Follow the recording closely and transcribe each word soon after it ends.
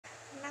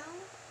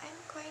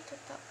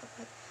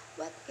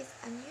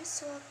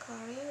unusual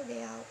career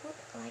they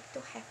would like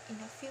to have in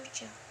the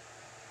future.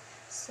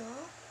 So,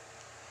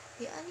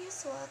 the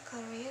unusual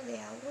career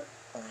they would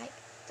like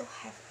to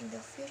have in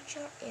the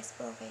future is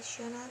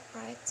professional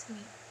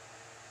bridesmaid.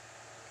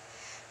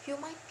 You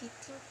might be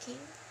thinking,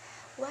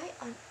 why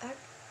on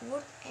earth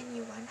would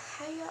anyone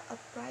hire a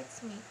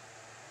bridesmaid?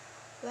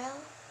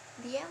 Well,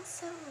 the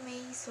answer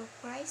may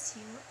surprise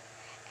you,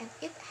 and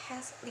it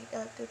has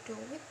little to do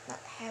with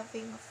not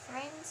having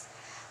friends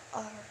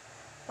or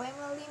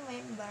family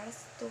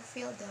members to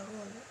fill the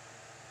role.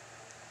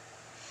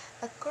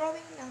 A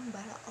growing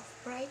number of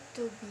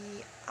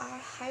bride-to-be are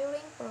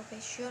hiring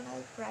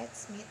professional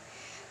bridesmaids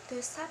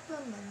to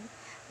supplement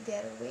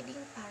their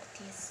wedding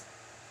parties.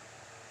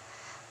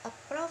 A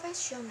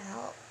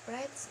professional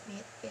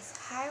bridesmaid is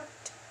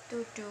hired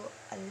to do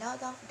a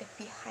lot of the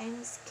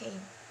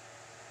behind-the-scenes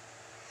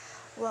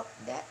work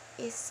that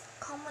is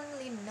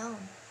commonly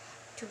known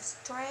to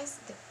stress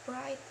the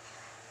bride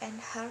and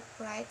her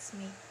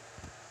bridesmaid.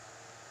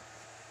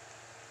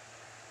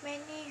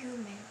 Many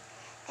women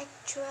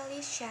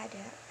actually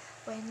shudder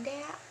when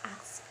they are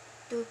asked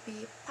to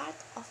be part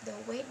of the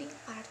wedding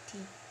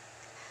party,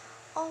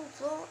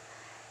 although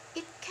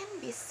it can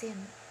be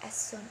seen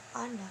as an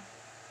honor.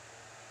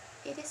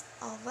 It is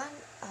often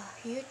a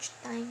huge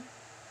time,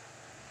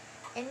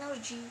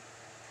 energy,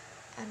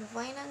 and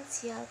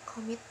financial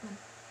commitment,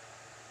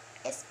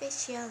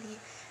 especially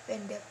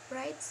when the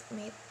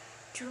bridesmaids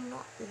do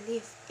not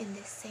live in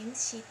the same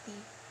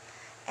city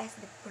as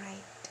the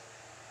bride.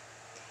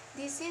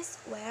 This is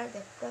where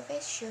the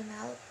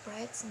professional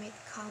bridesmaid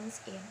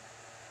comes in.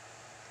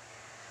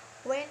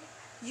 When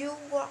you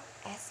work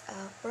as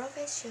a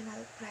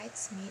professional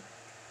bridesmaid,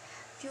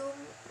 you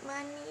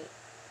may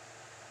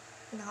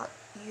not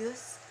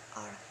use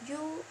or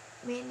you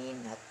may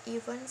not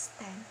even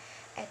stand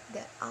at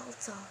the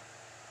altar.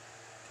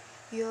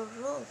 Your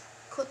role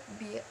could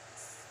be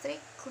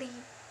strictly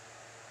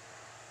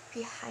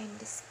behind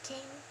the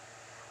scenes,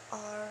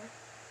 or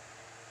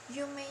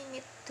you may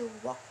need to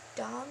walk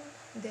down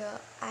the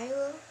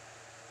aisle,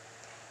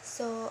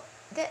 so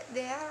that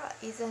there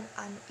is an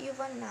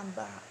uneven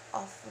number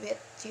of with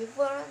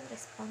different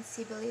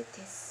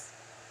responsibilities.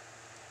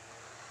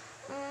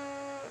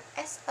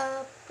 As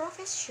a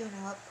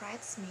professional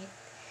bridesmaid,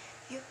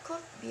 you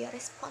could be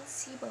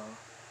responsible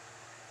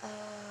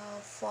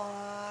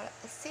for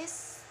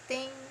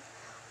assisting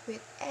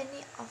with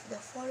any of the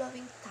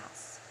following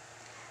tasks.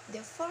 The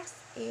first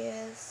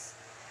is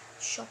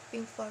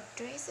shopping for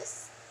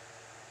dresses.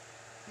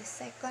 The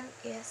second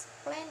is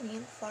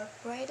planning for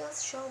bridal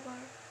shower.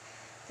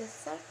 The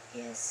third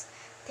is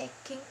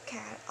taking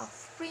care of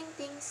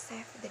printing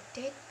save the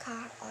date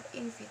card or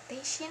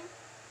invitation.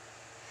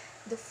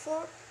 The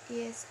fourth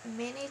is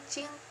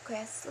managing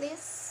guest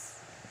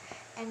lists.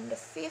 And the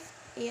fifth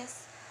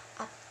is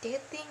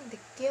updating the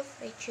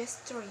gift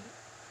registry.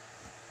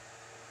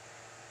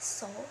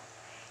 So,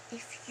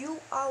 if you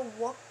are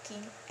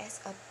working as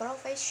a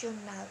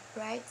professional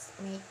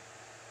bridesmaid,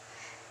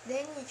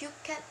 then you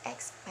can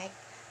expect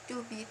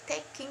to be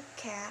taking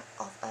care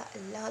of a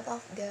lot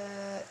of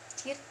the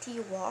dirty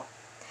work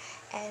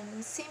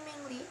and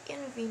seemingly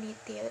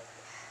infinite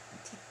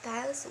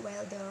details,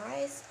 while the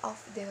rest of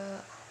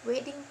the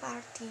wedding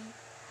party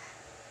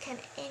can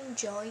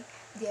enjoy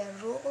their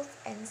roles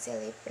and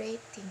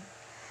celebrating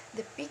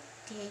the big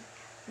day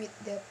with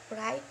the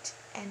bride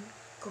and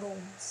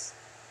grooms.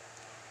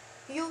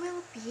 You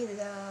will be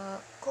the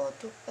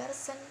go-to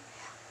person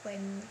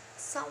when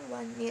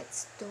someone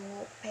needs to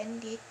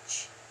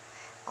bandage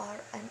or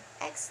an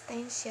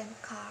extension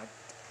card,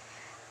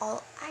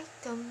 all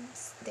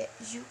items that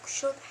you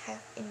should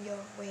have in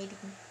your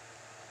wedding.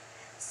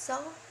 So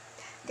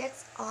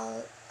that's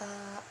all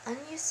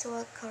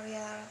unusual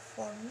career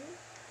for me.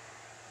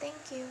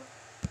 Thank you.